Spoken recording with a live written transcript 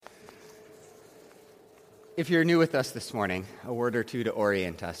If you're new with us this morning, a word or two to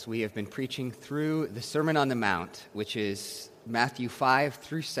orient us. We have been preaching through the Sermon on the Mount, which is Matthew 5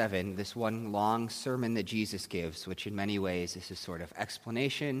 through 7, this one long sermon that Jesus gives, which in many ways is a sort of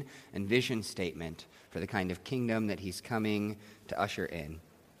explanation and vision statement for the kind of kingdom that he's coming to usher in.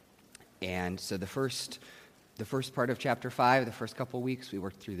 And so the first part of chapter 5, the first couple weeks, we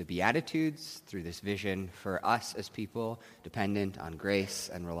worked through the Beatitudes, through this vision for us as people dependent on grace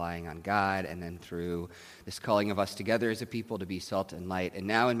and relying on God, and then through this calling of us together as a people to be salt and light. And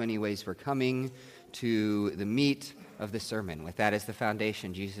now in many ways we're coming to the meat of the sermon. With that as the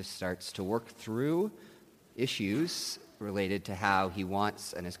foundation, Jesus starts to work through issues related to how he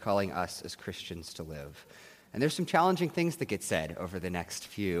wants and is calling us as Christians to live. And there's some challenging things that get said over the next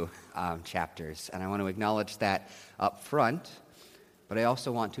few chapters, and I want to acknowledge that up front, but I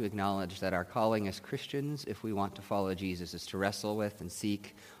also want to acknowledge that our calling as Christians, if we want to follow Jesus, is to wrestle with and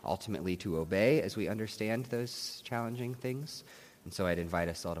seek ultimately to obey as we understand those challenging things. And so I'd invite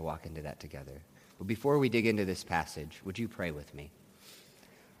us all to walk into that together. But before we dig into this passage, would you pray with me?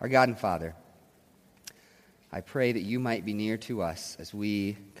 Our God and Father, I pray that you might be near to us as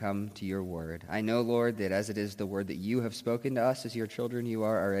we come to your word. I know, Lord, that as it is the word that you have spoken to us as your children, you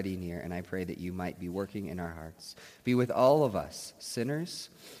are already near, and I pray that you might be working in our hearts. Be with all of us, sinners,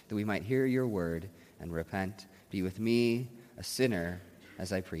 that we might hear your word and repent. Be with me, a sinner,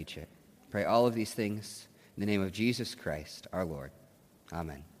 as I preach it. Pray all of these things in the name of Jesus Christ, our Lord.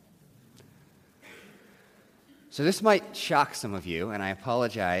 Amen. So this might shock some of you, and I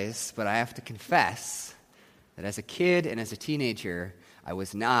apologize, but I have to confess that as a kid and as a teenager, I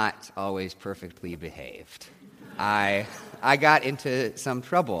was not always perfectly behaved. I got into some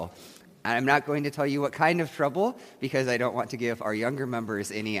trouble. I'm not going to tell you what kind of trouble, because I don't want to give our younger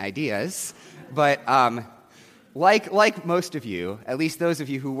members any ideas. But like most of you, at least those of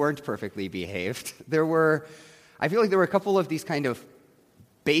you who weren't perfectly behaved, I feel like there were a couple of these kind of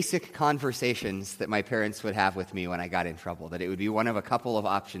basic conversations that my parents would have with me when I got in trouble, that it would be one of a couple of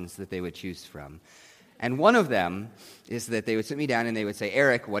options that they would choose from. And one of them is that they would sit me down and they would say,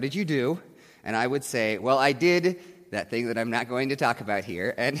 "Eric, what did you do?" And I would say, "Well, I did that thing that I'm not going to talk about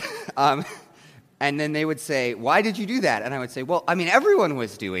here." And then they would say, "Why did you do that?" And I would say, "Well, I mean, everyone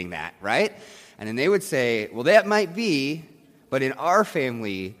was doing that, right?" And then they would say, "Well, that might be, but in our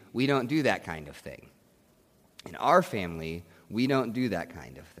family, we don't do that kind of thing. In our family, we don't do that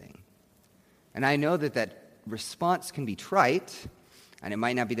kind of thing." And I know that response can be trite, and it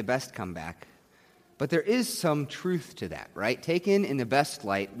might not be the best comeback, but there is some truth to that, right? Taken in the best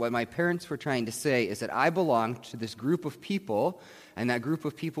light, what my parents were trying to say is that I belonged to this group of people, and that group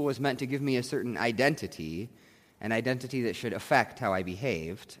of people was meant to give me a certain identity, an identity that should affect how I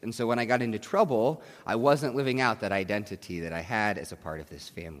behaved. And so when I got into trouble, I wasn't living out that identity that I had as a part of this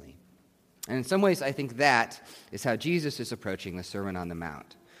family. And in some ways, I think that is how Jesus is approaching the Sermon on the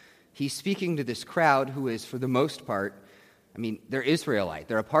Mount. He's speaking to this crowd who is, for the most part, they're Israelite.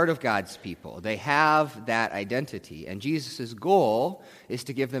 They're a part of God's people. They have that identity. And Jesus' goal is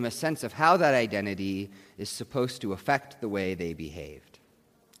to give them a sense of how that identity is supposed to affect the way they behaved.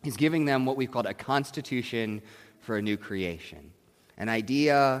 He's giving them what we've called a constitution for a new creation, an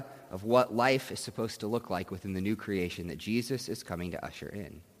idea of what life is supposed to look like within the new creation that Jesus is coming to usher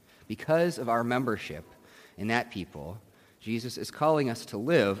in. Because of our membership in that people, Jesus is calling us to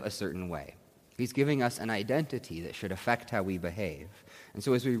live a certain way. He's giving us an identity that should affect how we behave. And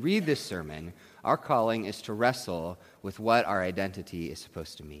so as we read this sermon, our calling is to wrestle with what our identity is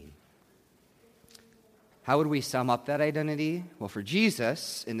supposed to mean. How would we sum up that identity? Well, for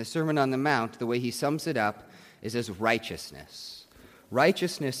Jesus, in the Sermon on the Mount, the way he sums it up is as righteousness.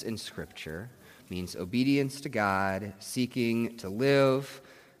 Righteousness in Scripture means obedience to God, seeking to live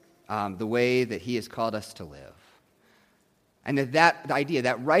the way that he has called us to live. And that idea,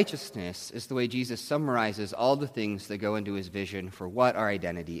 that righteousness, is the way Jesus summarizes all the things that go into his vision for what our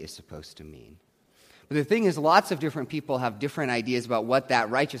identity is supposed to mean. But the thing is, lots of different people have different ideas about what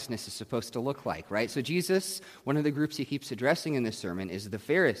that righteousness is supposed to look like, right? So Jesus, one of the groups he keeps addressing in this sermon is the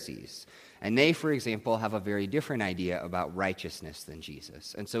Pharisees. And they, for example, have a very different idea about righteousness than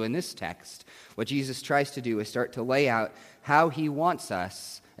Jesus. And so in this text, what Jesus tries to do is start to lay out how he wants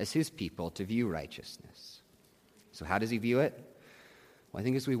us as his people to view righteousness. So how does he view it? Well, I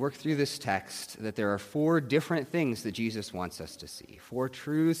think as we work through this text, that there are 4 different things that Jesus wants us to see, 4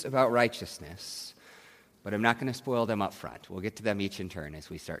 truths about righteousness, but I'm not going to spoil them up front. We'll get to them each in turn as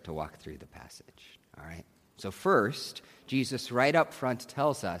we start to walk through the passage, all right? So first, Jesus right up front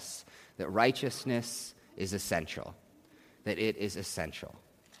tells us that righteousness is essential, that it is essential.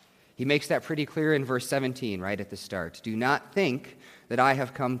 He makes that pretty clear in verse 17, right at the start. "Do not think that I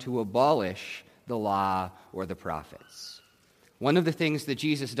have come to abolish the law or the prophets. One of the things that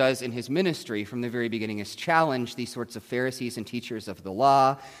Jesus does in his ministry from the very beginning is challenge these sorts of Pharisees and teachers of the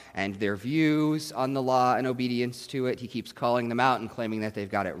law and their views on the law and obedience to it. He keeps calling them out and claiming that they've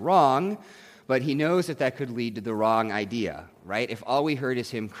got it wrong, but he knows that that could lead to the wrong idea, right? If all we heard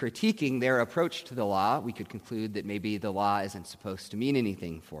is him critiquing their approach to the law, we could conclude that maybe the law isn't supposed to mean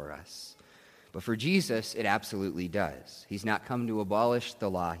anything for us. But for Jesus, it absolutely does. He's not come to abolish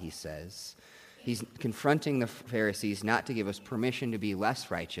the law, he says. He's confronting the Pharisees not to give us permission to be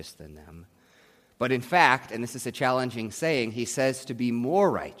less righteous than them, but in fact, and this is a challenging saying, he says to be more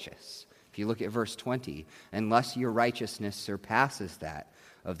righteous. If you look at verse 20, unless your righteousness surpasses that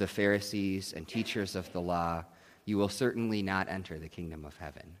of the Pharisees and teachers of the law, you will certainly not enter the kingdom of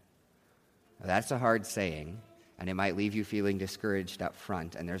heaven. Now, that's a hard saying, and it might leave you feeling discouraged up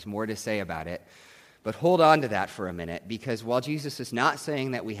front, and there's more to say about it. But hold on to that for a minute, because while Jesus is not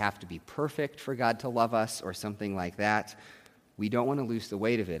saying that we have to be perfect for God to love us or something like that, we don't want to lose the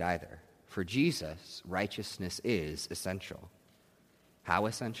weight of it either. For Jesus, righteousness is essential. How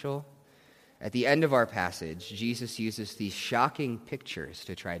essential? At the end of our passage, Jesus uses these shocking pictures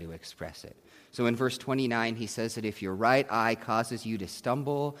to try to express it. So in verse 29, he says that if your right eye causes you to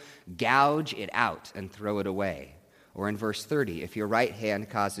stumble, gouge it out and throw it away. Or in verse 30, if your right hand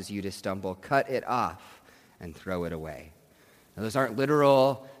causes you to stumble, cut it off and throw it away. Now, those aren't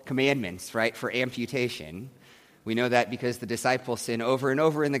literal commandments, right, for amputation. We know that because the disciples sin over and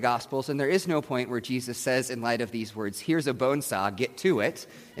over in the Gospels, and there is no point where Jesus says, in light of these words, here's a bone saw, get to it,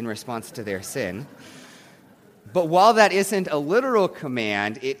 in response to their sin. But while that isn't a literal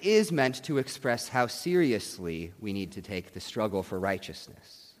command, it is meant to express how seriously we need to take the struggle for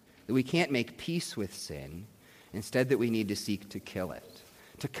righteousness. That we can't make peace with sin, instead that we need to seek to kill it,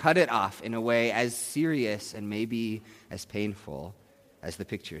 to cut it off in a way as serious and maybe as painful as the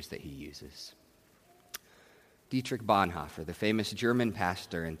pictures that he uses. Dietrich Bonhoeffer, the famous German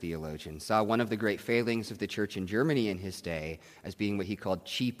pastor and theologian, saw one of the great failings of the church in Germany in his day as being what he called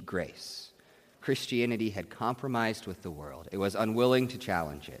cheap grace. Christianity had compromised with the world. It was unwilling to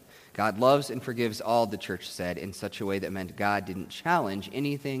challenge it. God loves and forgives all, the church said, in such a way that meant God didn't challenge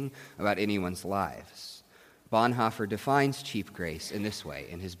anything about anyone's lives. Bonhoeffer defines cheap grace in this way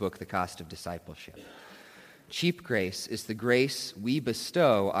in his book, The Cost of Discipleship. Cheap grace is the grace we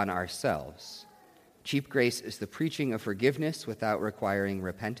bestow on ourselves. Cheap grace is the preaching of forgiveness without requiring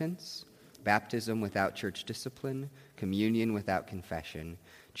repentance, baptism without church discipline, communion without confession.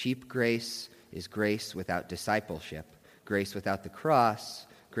 Cheap grace is grace without discipleship, grace without the cross,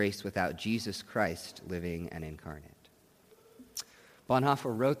 grace without Jesus Christ living and incarnate.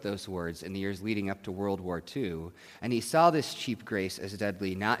 Bonhoeffer wrote those words in the years leading up to World War II, and he saw this cheap grace as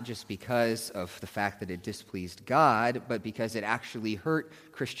deadly not just because of the fact that it displeased God, but because it actually hurt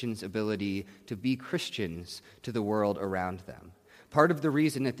Christians' ability to be Christians to the world around them. Part of the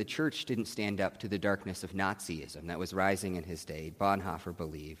reason that the church didn't stand up to the darkness of Nazism that was rising in his day, Bonhoeffer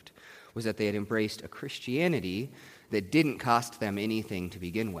believed, was that they had embraced a Christianity that didn't cost them anything to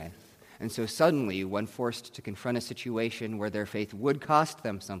begin with. And so suddenly, when forced to confront a situation where their faith would cost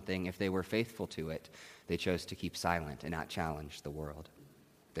them something if they were faithful to it, they chose to keep silent and not challenge the world.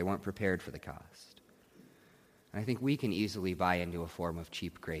 They weren't prepared for the cost. And I think we can easily buy into a form of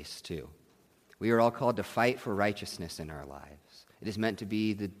cheap grace, too. We are all called to fight for righteousness in our lives. It is meant to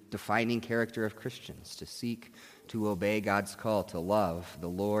be the defining character of Christians, to seek to obey God's call to love the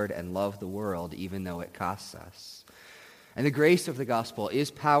Lord and love the world, even though it costs us. And the grace of the gospel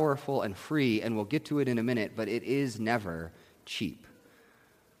is powerful and free, and we'll get to it in a minute, but it is never cheap.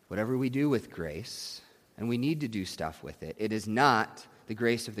 Whatever we do with grace, and we need to do stuff with it, it is not the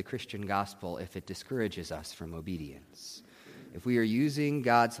grace of the Christian gospel if it discourages us from obedience. If we are using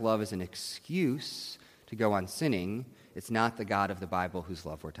God's love as an excuse to go on sinning, it's not the God of the Bible whose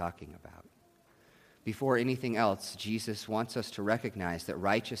love we're talking about. Before anything else, Jesus wants us to recognize that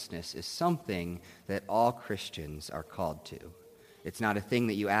righteousness is something that all Christians are called to. It's not a thing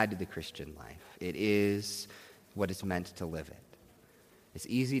that you add to the Christian life. It is what is meant to live it. It's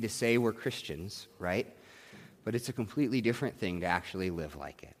easy to say we're Christians, right? But it's a completely different thing to actually live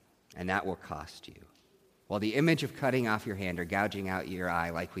like it, and that will cost you. While the image of cutting off your hand or gouging out your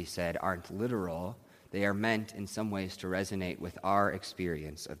eye, like we said, aren't literal, they are meant in some ways to resonate with our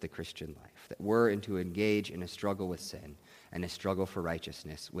experience of the Christian life, that we're to engage in a struggle with sin and a struggle for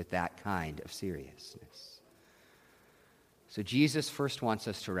righteousness with that kind of seriousness. So Jesus first wants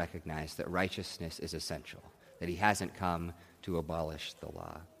us to recognize that righteousness is essential, that he hasn't come to abolish the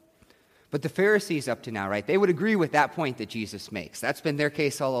law. But the Pharisees up to now, right, they would agree with that point that Jesus makes. That's been their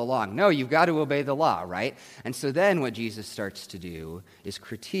case all along. No, you've got to obey the law, right? And so then what Jesus starts to do is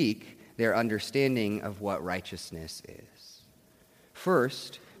critique their understanding of what righteousness is.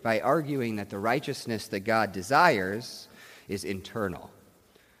 First, by arguing that the righteousness that God desires is internal.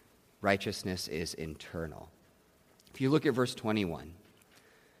 Righteousness is internal. If you look at verse 21,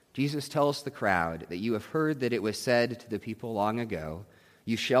 Jesus tells the crowd that you have heard that it was said to the people long ago,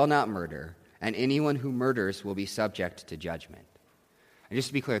 "You shall not murder, and anyone who murders will be subject to judgment." And just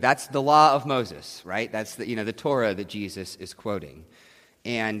to be clear, that's the law of Moses, right? That's the Torah that Jesus is quoting.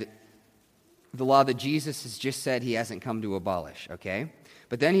 And the law that Jesus has just said he hasn't come to abolish, okay?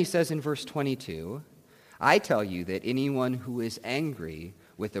 But then he says in verse 22, "I tell you that anyone who is angry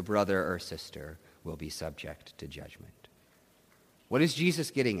with a brother or sister will be subject to judgment." What is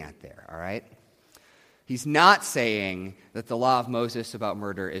Jesus getting at there, all right? He's not saying that the law of Moses about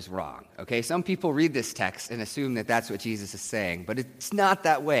murder is wrong, okay? Some people read this text and assume that that's what Jesus is saying, but it's not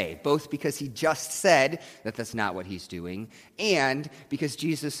that way, both because he just said that that's not what he's doing, and because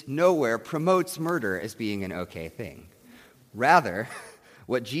Jesus nowhere promotes murder as being an okay thing. Rather,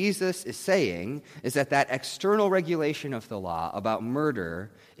 what Jesus is saying is that external regulation of the law about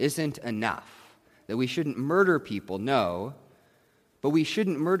murder isn't enough, that we shouldn't murder people, no, but we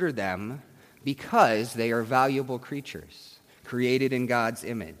shouldn't murder them because they are valuable creatures, created in God's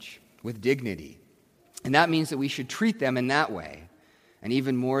image, with dignity. And that means that we should treat them in that way, and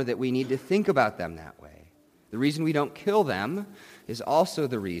even more that we need to think about them that way. The reason we don't kill them is also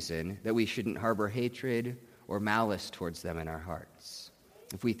the reason that we shouldn't harbor hatred or malice towards them in our hearts.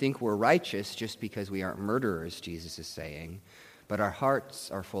 If we think we're righteous just because we aren't murderers, Jesus is saying, but our hearts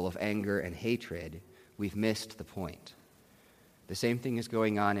are full of anger and hatred, we've missed the point. The same thing is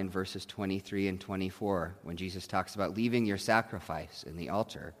going on in verses 23 and 24 when Jesus talks about leaving your sacrifice in the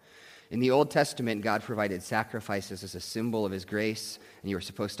altar. In the Old Testament, God provided sacrifices as a symbol of his grace, and you were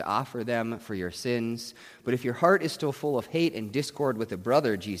supposed to offer them for your sins. But if your heart is still full of hate and discord with a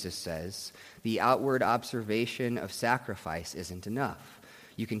brother, Jesus says, the outward observation of sacrifice isn't enough.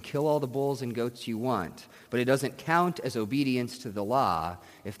 You can kill all the bulls and goats you want, but it doesn't count as obedience to the law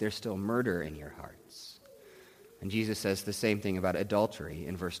if there's still murder in your hearts. And Jesus says the same thing about adultery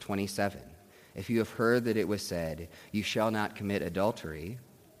in verse 27. If you have heard that it was said, "You shall not commit adultery,"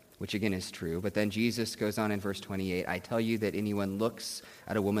 which again is true, but then Jesus goes on in verse 28, "I tell you that anyone looks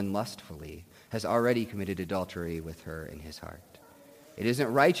at a woman lustfully has already committed adultery with her in his heart." It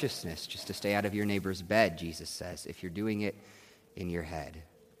isn't righteousness just to stay out of your neighbor's bed, Jesus says, if you're doing it in your head.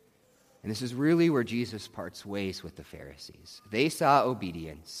 And this is really where Jesus parts ways with the Pharisees. They saw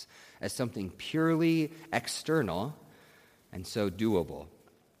obedience as something purely external and so doable.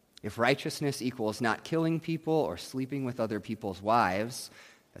 If righteousness equals not killing people or sleeping with other people's wives,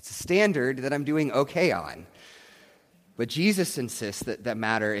 that's a standard that I'm doing okay on. But Jesus insists that that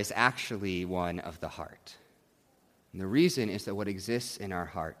matter is actually one of the heart. And the reason is that what exists in our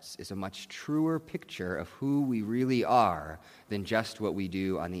hearts is a much truer picture of who we really are than just what we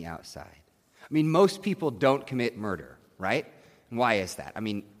do on the outside. I mean, most people don't commit murder, right? And why is that? I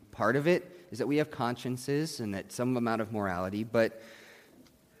mean, part of it is that we have consciences and that some amount of morality, but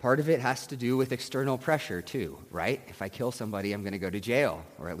part of it has to do with external pressure too, right? If I kill somebody, I'm going to go to jail,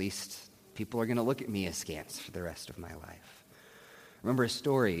 or at least people are going to look at me askance for the rest of my life. Remember a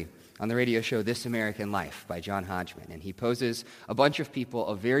story on the radio show This American Life by John Hodgman, and he poses a bunch of people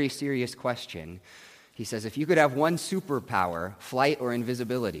a very serious question. He says, if you could have one superpower, flight or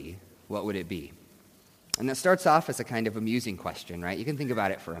invisibility, what would it be? And that starts off as a kind of amusing question, right? You can think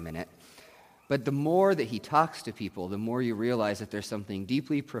about it for a minute. But the more that he talks to people, the more you realize that there's something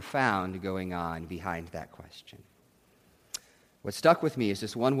deeply profound going on behind that question. What stuck with me is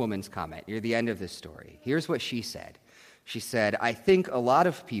this one woman's comment near the end of this story. Here's what she said. She said, "I think a lot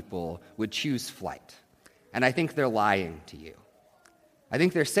of people would choose flight, and I think they're lying to you. I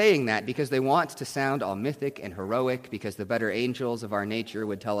think they're saying that because they want to sound all mythic and heroic, because the better angels of our nature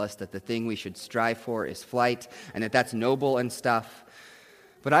would tell us that the thing we should strive for is flight, and that that's noble and stuff.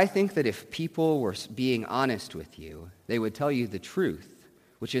 But I think that if people were being honest with you, they would tell you the truth,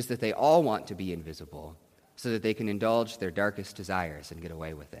 which is that they all want to be invisible so that they can indulge their darkest desires and get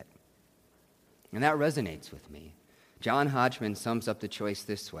away with it." And that resonates with me. John Hodgman sums up the choice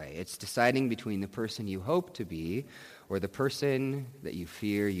this way. It's deciding between the person you hope to be or the person that you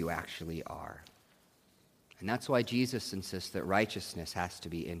fear you actually are. And that's why Jesus insists that righteousness has to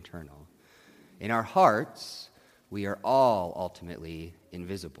be internal. In our hearts, we are all ultimately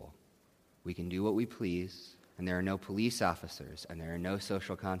invisible. We can do what we please, and there are no police officers, and there are no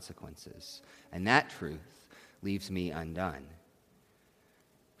social consequences. And that truth leaves me undone.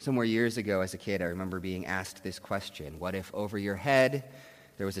 Somewhere years ago as a kid, I remember being asked this question: what if over your head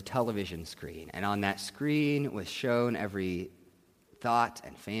there was a television screen, and on that screen was shown every thought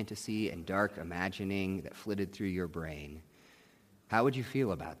and fantasy and dark imagining that flitted through your brain, how would you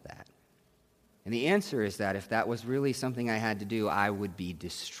feel about that? And the answer is that if that was really something I had to do, I would be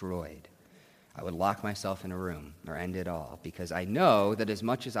destroyed. I would lock myself in a room or end it all, because I know that as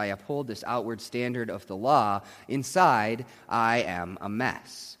much as I uphold this outward standard of the law, inside I am a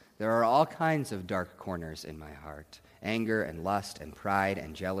mess. There are all kinds of dark corners in my heart, anger and lust and pride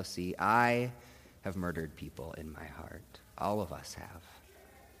and jealousy. I have murdered people in my heart. All of us have.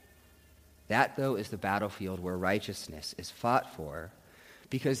 That, though, is the battlefield where righteousness is fought for,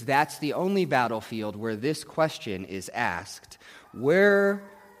 because that's the only battlefield where this question is asked: who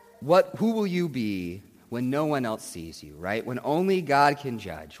will you be when no one else sees you, right? When only God can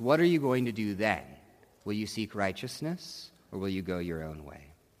judge, what are you going to do then? Will you seek righteousness, or will you go your own way?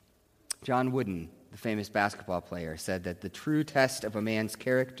 John Wooden, the famous basketball player, said that the true test of a man's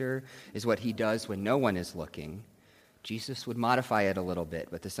character is what he does when no one is looking. Jesus would modify it a little bit,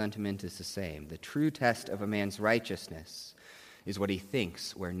 but the sentiment is the same. The true test of a man's righteousness is what he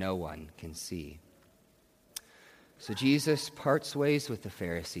thinks where no one can see. So Jesus parts ways with the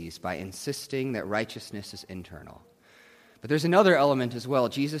Pharisees by insisting that righteousness is internal. But there's another element as well.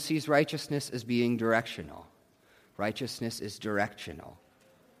 Jesus sees righteousness as being directional. Righteousness is directional.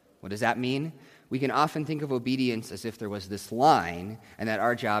 What does that mean? We can often think of obedience as if there was this line, and that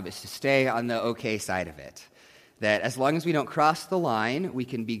our job is to stay on the okay side of it. That as long as we don't cross the line, we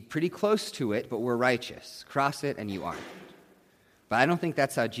can be pretty close to it, but we're righteous. Cross it and you aren't. But I don't think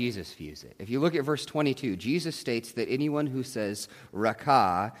that's how Jesus views it. If you look at verse 22, Jesus states that anyone who says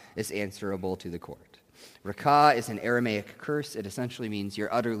Raca is answerable to the court. Raca is an Aramaic curse. It essentially means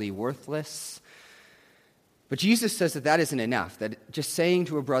you're utterly worthless. But Jesus says that isn't enough, that just saying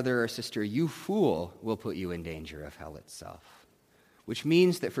to a brother or sister, "You fool," will put you in danger of hell itself. Which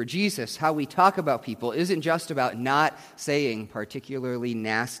means that for Jesus, how we talk about people isn't just about not saying particularly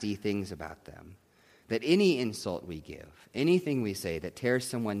nasty things about them. That any insult we give, anything we say that tears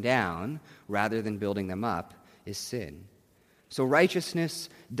someone down rather than building them up, is sin. So righteousness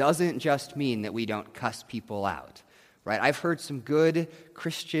doesn't just mean that we don't cuss people out. Right? I've heard some good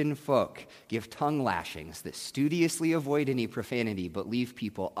Christian folk give tongue lashings that studiously avoid any profanity but leave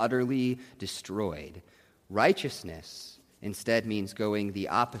people utterly destroyed. Righteousness instead means going the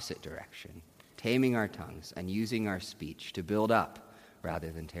opposite direction, taming our tongues and using our speech to build up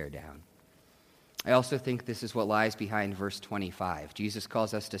rather than tear down. I also think this is what lies behind verse 25. Jesus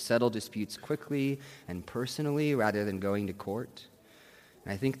calls us to settle disputes quickly and personally rather than going to court.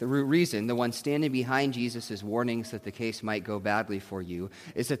 And I think the root reason, the one standing behind Jesus' warnings that the case might go badly for you,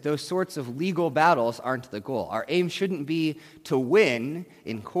 is that those sorts of legal battles aren't the goal. Our aim shouldn't be to win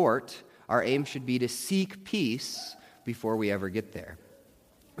in court. Our aim should be to seek peace before we ever get there.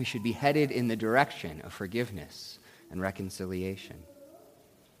 We should be headed in the direction of forgiveness and reconciliation.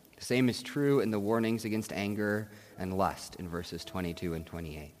 The same is true in the warnings against anger and lust in verses 22 and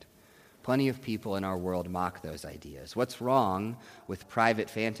 28. Plenty of people in our world mock those ideas. What's wrong with private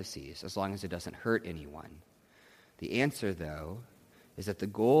fantasies as long as it doesn't hurt anyone? The answer, though, is that the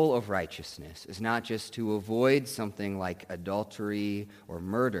goal of righteousness is not just to avoid something like adultery or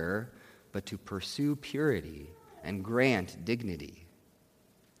murder, but to pursue purity and grant dignity.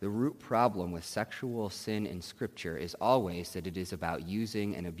 The root problem with sexual sin in Scripture is always that it is about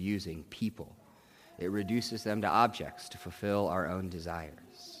using and abusing people. It reduces them to objects to fulfill our own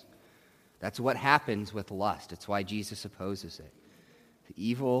desires. That's what happens with lust. It's why Jesus opposes it. The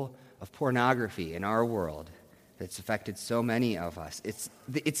evil of pornography in our world that's affected so many of us.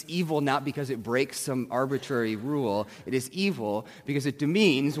 It's evil not because it breaks some arbitrary rule. It is evil because it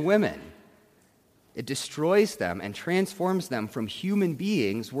demeans women. It destroys them and transforms them from human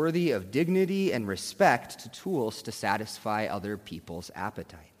beings worthy of dignity and respect to tools to satisfy other people's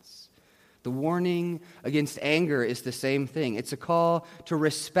appetites. The warning against anger is the same thing. It's a call to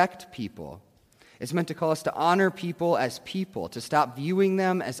respect people. It's meant to call us to honor people as people, to stop viewing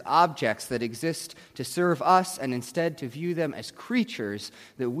them as objects that exist to serve us and instead to view them as creatures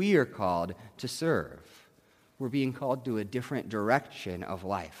that we are called to serve. We're being called to a different direction of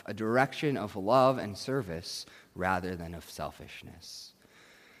life, a direction of love and service rather than of selfishness.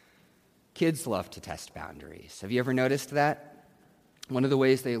 Kids love to test boundaries. Have you ever noticed that? One of the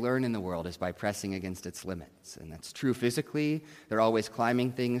ways they learn in the world is by pressing against its limits. And that's true physically. They're always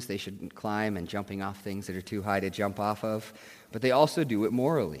climbing things they shouldn't climb and jumping off things that are too high to jump off of. But they also do it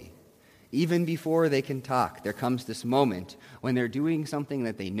morally. Even before they can talk, there comes this moment when they're doing something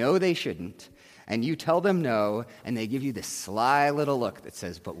that they know they shouldn't, and you tell them no, and they give you this sly little look that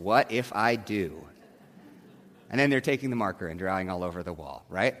says, "But what if I do?" And then they're taking the marker and drawing all over the wall,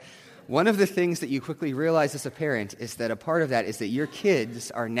 right? One of the things that you quickly realize as a parent is that a part of that is that your kids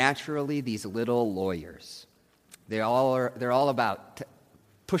are naturally these little lawyers. They're all about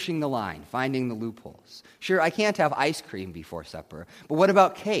pushing the line, finding the loopholes. Sure, I can't have ice cream before supper, but what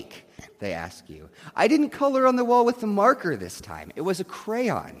about cake, they ask you. I didn't color on the wall with the marker this time. It was a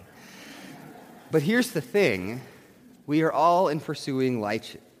crayon. But here's the thing. We are all in pursuing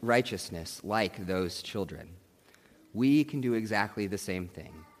righteousness like those children. We can do exactly the same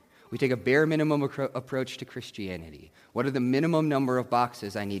thing. We take a bare minimum approach to Christianity. What are the minimum number of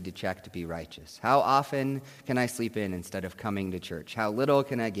boxes I need to check to be righteous? How often can I sleep in instead of coming to church? How little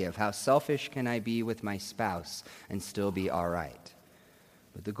can I give? How selfish can I be with my spouse and still be all right?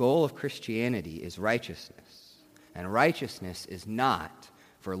 But the goal of Christianity is righteousness. And righteousness is not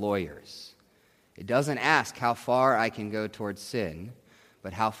for lawyers. It doesn't ask how far I can go towards sin,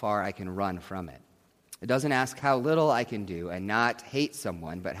 but how far I can run from it. It doesn't ask how little I can do and not hate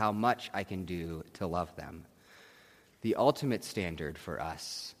someone, but how much I can do to love them. The ultimate standard for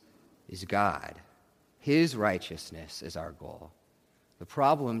us is God. His righteousness is our goal. The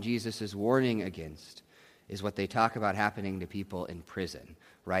problem Jesus is warning against is what they talk about happening to people in prison,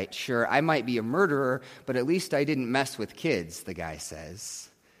 right? Sure, I might be a murderer, but at least I didn't mess with kids, the guy says.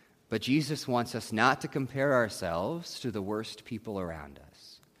 But Jesus wants us not to compare ourselves to the worst people around us,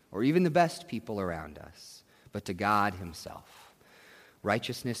 or even the best people around us, but to God himself.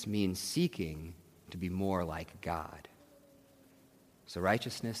 Righteousness means seeking to be more like God. So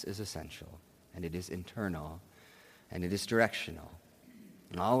righteousness is essential, and it is internal, and it is directional.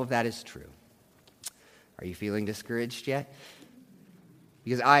 And all of that is true. Are you feeling discouraged yet?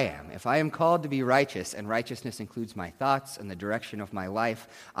 Because I am. If I am called to be righteous, and righteousness includes my thoughts and the direction of my life,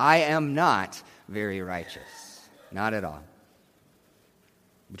 I am not very righteous. Not at all.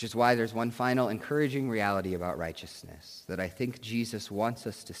 Which is why there's one final encouraging reality about righteousness that I think Jesus wants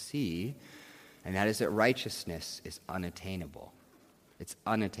us to see, and that is that righteousness is unattainable. It's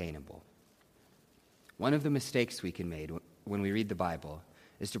unattainable. One of the mistakes we can make when we read the Bible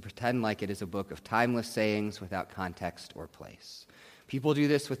is to pretend like it is a book of timeless sayings without context or place. People do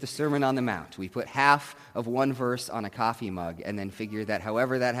this with the Sermon on the Mount. We put half of one verse on a coffee mug and then figure that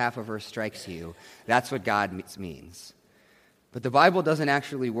however that half a verse strikes you, that's what God means. But the Bible doesn't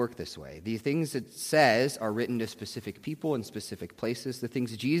actually work this way. The things it says are written to specific people in specific places. The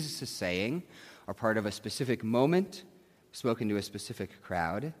things Jesus is saying are part of a specific moment, spoken to a specific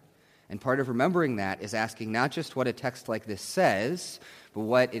crowd. And part of remembering that is asking not just what a text like this says, but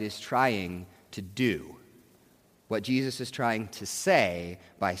what it is trying to do. What Jesus is trying to say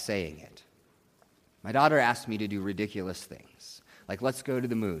by saying it. My daughter asked me to do ridiculous things, like let's go to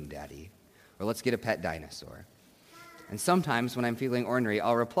the moon, Daddy, or let's get a pet dinosaur. And sometimes when I'm feeling ornery,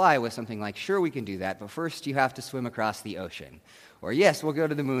 I'll reply with something like, sure, we can do that, but first you have to swim across the ocean. Or yes, we'll go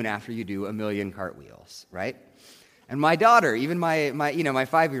to the moon after you do 1,000,000 cartwheels, right? And my daughter, even my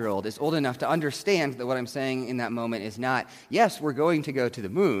 5-year-old, is old enough to understand that what I'm saying in that moment is not, yes, we're going to go to the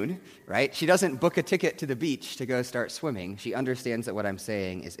moon, right? She doesn't book a ticket to the beach to go start swimming. She understands that what I'm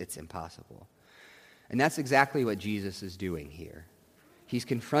saying is it's impossible. And that's exactly what Jesus is doing here. He's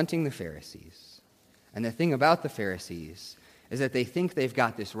confronting the Pharisees. And the thing about the Pharisees is that they think they've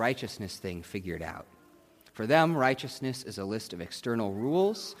got this righteousness thing figured out. For them, righteousness is a list of external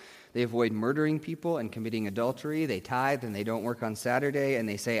rules. They avoid murdering people and committing adultery. They tithe and they don't work on Saturday. And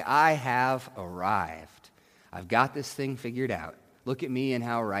they say, I have arrived. I've got this thing figured out. Look at me and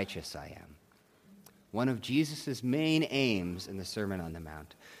how righteous I am. One of Jesus' main aims in the Sermon on the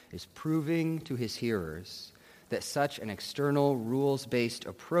Mount is proving to his hearers that such an external, rules-based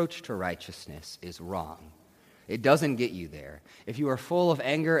approach to righteousness is wrong. It doesn't get you there. If you are full of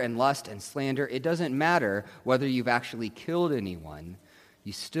anger and lust and slander, it doesn't matter whether you've actually killed anyone.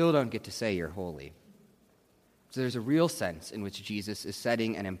 You still don't get to say you're holy. So there's a real sense in which Jesus is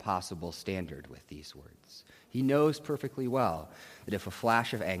setting an impossible standard with these words. He knows perfectly well that if a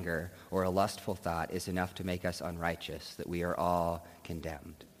flash of anger or a lustful thought is enough to make us unrighteous, that we are all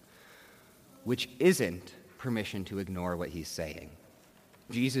condemned. Which isn't permission to ignore what he's saying.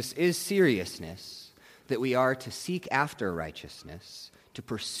 Jesus is seriousness, that we are to seek after righteousness, to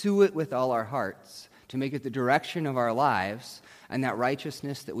pursue it with all our hearts, to make it the direction of our lives, and that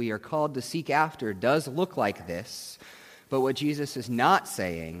righteousness that we are called to seek after does look like this. But what Jesus is not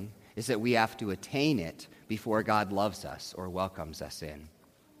saying is that we have to attain it before God loves us or welcomes us in.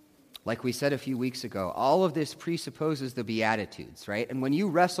 Like we said a few weeks ago, all of this presupposes the Beatitudes, right? And when you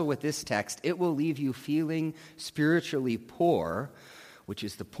wrestle with this text, it will leave you feeling spiritually poor, which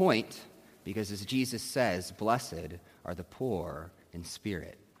is the point, because as Jesus says, blessed are the poor in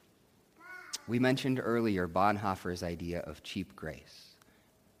spirit. We mentioned earlier Bonhoeffer's idea of cheap grace.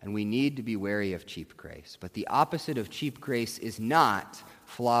 and we need to be wary of cheap grace. But the opposite of cheap grace is not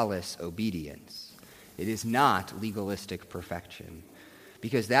flawless obedience. It is not legalistic perfection,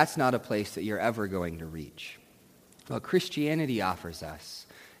 because that's not a place that you're ever going to reach. What Christianity offers us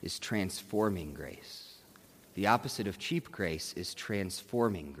is transforming grace. The opposite of cheap grace is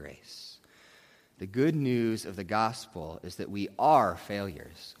transforming grace. The good news of the gospel is that we are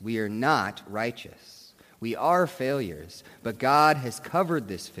failures. We are not righteous. We are failures, but God has covered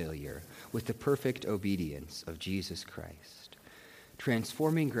this failure with the perfect obedience of Jesus Christ.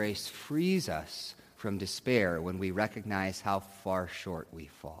 Transforming grace frees us from despair when we recognize how far short we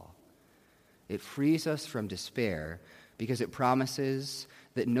fall. It frees us from despair because it promises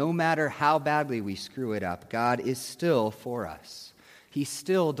that no matter how badly we screw it up, God is still for us. He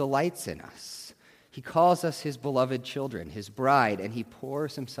still delights in us. He calls us his beloved children, his bride, and he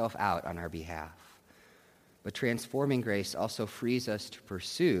pours himself out on our behalf. But transforming grace also frees us to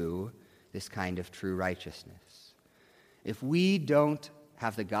pursue this kind of true righteousness. If we don't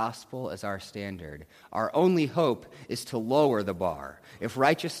have the gospel as our standard, our only hope is to lower the bar. If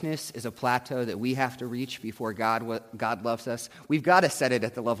righteousness is a plateau that we have to reach before God loves us, we've got to set it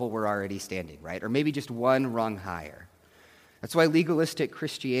at the level we're already standing, right? Or maybe just one rung higher. That's why legalistic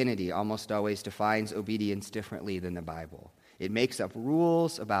Christianity almost always defines obedience differently than the Bible. It makes up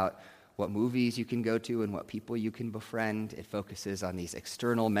rules about what movies you can go to and what people you can befriend. It focuses on these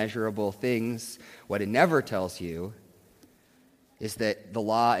external measurable things. What it never tells you is that the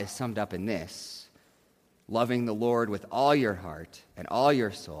law is summed up in this: loving the Lord with all your heart and all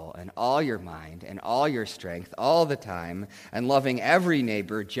your soul and all your mind and all your strength all the time, and loving every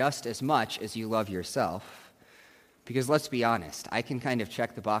neighbor just as much as you love yourself. Because let's be honest, I can kind of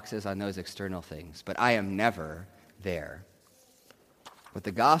check the boxes on those external things, but I am never there. What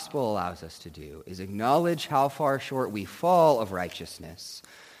the gospel allows us to do is acknowledge how far short we fall of righteousness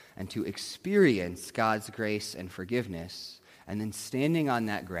and to experience God's grace and forgiveness, and then standing on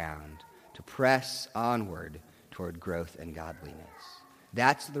that ground to press onward toward growth and godliness.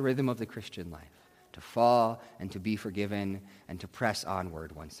 That's the rhythm of the Christian life, to fall and to be forgiven and to press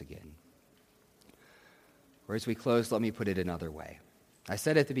onward once again. Or as we close, let me put it another way. I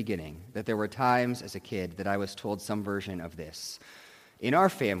said at the beginning that there were times as a kid that I was told some version of this. In our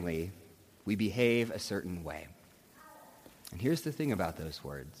family, we behave a certain way. And here's the thing about those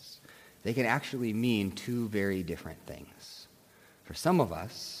words. They can actually mean two very different things. For some of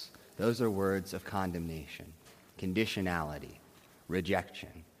us, those are words of condemnation, conditionality,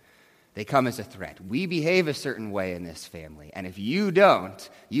 rejection. They come as a threat. We behave a certain way in this family, and if you don't,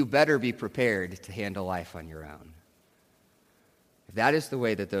 you better be prepared to handle life on your own. If that is the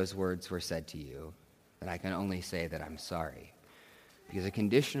way that those words were said to you, then I can only say that I'm sorry. Because a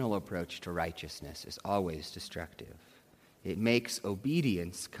conditional approach to righteousness is always destructive. It makes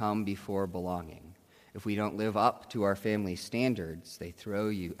obedience come before belonging. If we don't live up to our family standards, they throw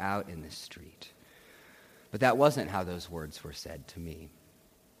you out in the street. But that wasn't how those words were said to me.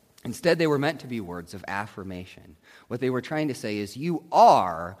 Instead, they were meant to be words of affirmation. What they were trying to say is, you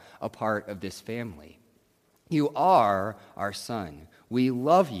are a part of this family. You are our son. We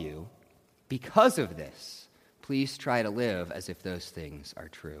love you because of this. Please try to live as if those things are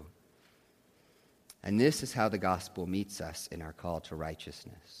true. And this is how the gospel meets us in our call to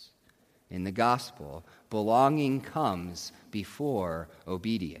righteousness. In the gospel, belonging comes before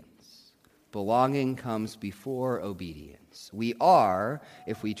obedience. Belonging comes before obedience. We are,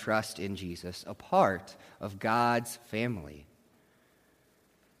 if we trust in Jesus, a part of God's family.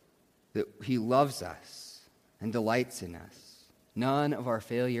 That he loves us and delights in us. None of our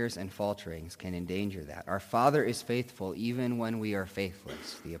failures and falterings can endanger that. Our Father is faithful even when we are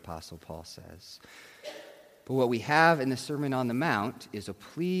faithless, the Apostle Paul says. But what we have in the Sermon on the Mount is a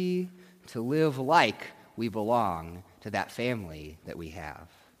plea to live like we belong to that family that we have.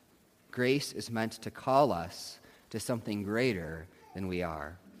 Grace is meant to call us to something greater than we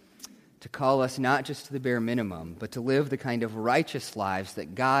are. To call us not just to the bare minimum, but to live the kind of righteous lives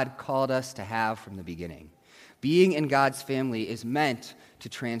that God called us to have from the beginning. Being in God's family is meant to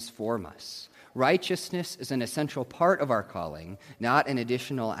transform us. Righteousness is an essential part of our calling, not an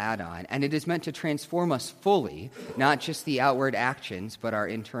additional add-on, and it is meant to transform us fully, not just the outward actions, but our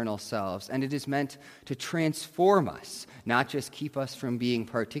internal selves. And it is meant to transform us, not just keep us from being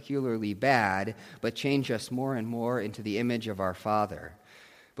particularly bad, but change us more and more into the image of our Father.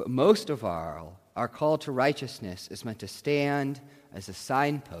 But most of all, our call to righteousness is meant to stand as a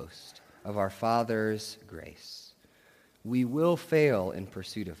signpost of our Father's grace. We will fail in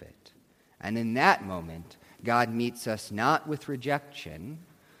pursuit of it. And in that moment, God meets us not with rejection,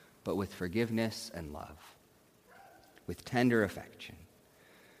 but with forgiveness and love, with tender affection.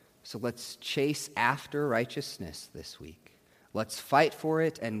 So let's chase after righteousness this week. Let's fight for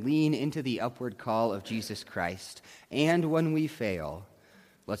it and lean into the upward call of Jesus Christ. And when we fail,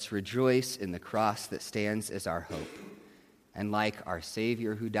 let's rejoice in the cross that stands as our hope. And like our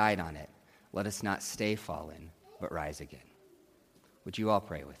Savior who died on it, let us not stay fallen, but rise again. Would you all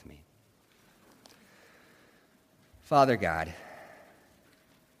pray with me? Father God,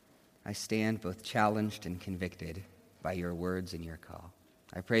 I stand both challenged and convicted by your words and your call.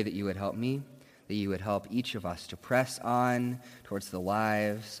 I pray that you would help me, that you would help each of us to press on towards the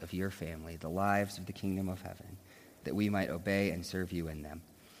lives of your family, the lives of the kingdom of heaven, that we might obey and serve you in them.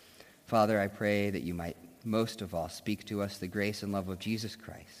 Father, I pray that you might most of all speak to us the grace and love of Jesus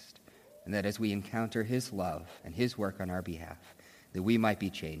Christ, and that as we encounter his love and his work on our behalf, that we might be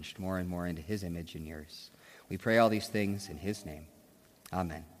changed more and more into his image and yours. We pray all these things in his name.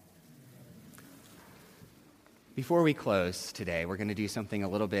 Amen. Before we close today, we're going to do something a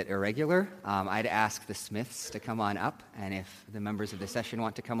little bit irregular. I'd ask the Smiths to come on up, and if the members of the session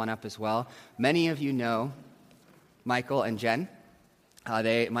want to come on up as well. Many of you know Michael and Jen.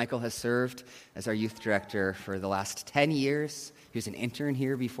 Michael has served as our youth director for the last 10 years. He was an intern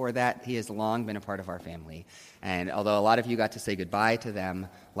here before that. He has long been a part of our family. And although a lot of you got to say goodbye to them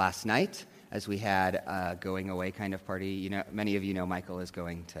last night, as we had a going away kind of party, many of you know Michael is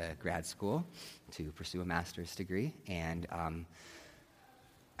going to grad school to pursue a master's degree. And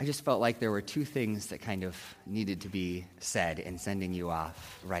I just felt like there were two things that kind of needed to be said in sending you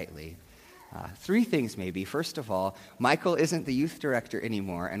off rightly. Three things maybe. First of all, Michael isn't the youth director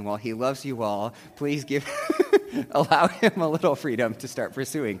anymore, and while he loves you all, please allow him a little freedom to start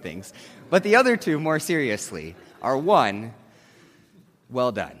pursuing things. But the other two, more seriously, are one,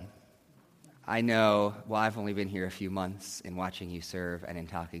 well done. I know, I've only been here a few months in watching you serve and in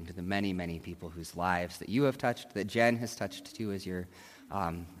talking to the many, many people whose lives that you have touched, that Jen has touched too as your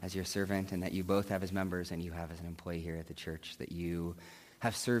servant, and that you both have as members and you have as an employee here at the church, that you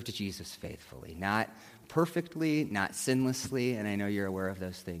have served Jesus faithfully. Not perfectly, not sinlessly, and I know you're aware of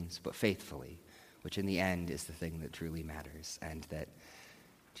those things, but faithfully, which in the end is the thing that truly matters. And that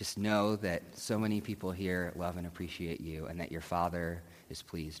just know that so many people here love and appreciate you, and that your Father is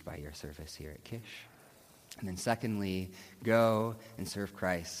pleased by your service here at Kish. And then secondly, go and serve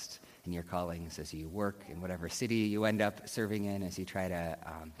Christ in your callings as you work in whatever city you end up serving in, as you try to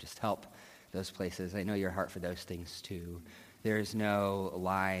just help those places. I know your heart for those things too. There is no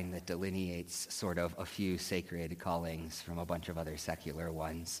line that delineates sort of a few sacred callings from a bunch of other secular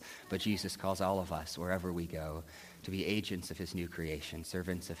ones, but Jesus calls all of us, wherever we go, to be agents of his new creation,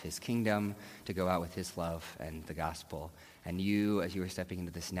 servants of his kingdom, to go out with his love and the gospel. And you, as you are stepping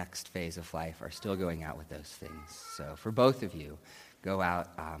into this next phase of life, are still going out with those things. So for both of you, go out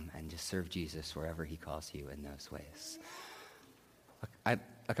and just serve Jesus wherever he calls you in those ways.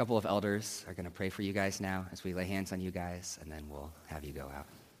 A couple of elders are going to pray for you guys now as we lay hands on you guys, and then we'll have you go out.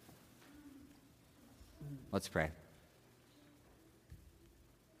 Let's pray.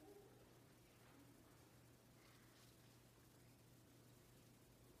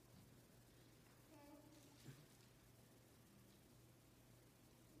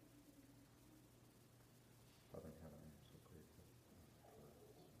 Father in heaven, I'm so grateful for Michael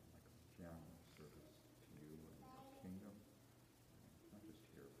and John's service to you and your kingdom, not just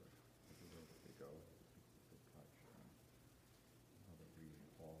here, but everywhere that they go, the people that they touch, and how that we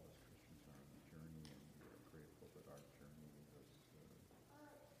all as Christians are on the journey, and we are grateful that our journey has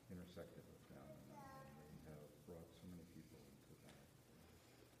intersected with them, and they have brought so many people into that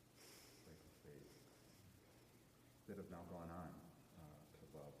life of faith that have now gone on to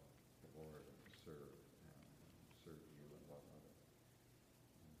love the Lord and to serve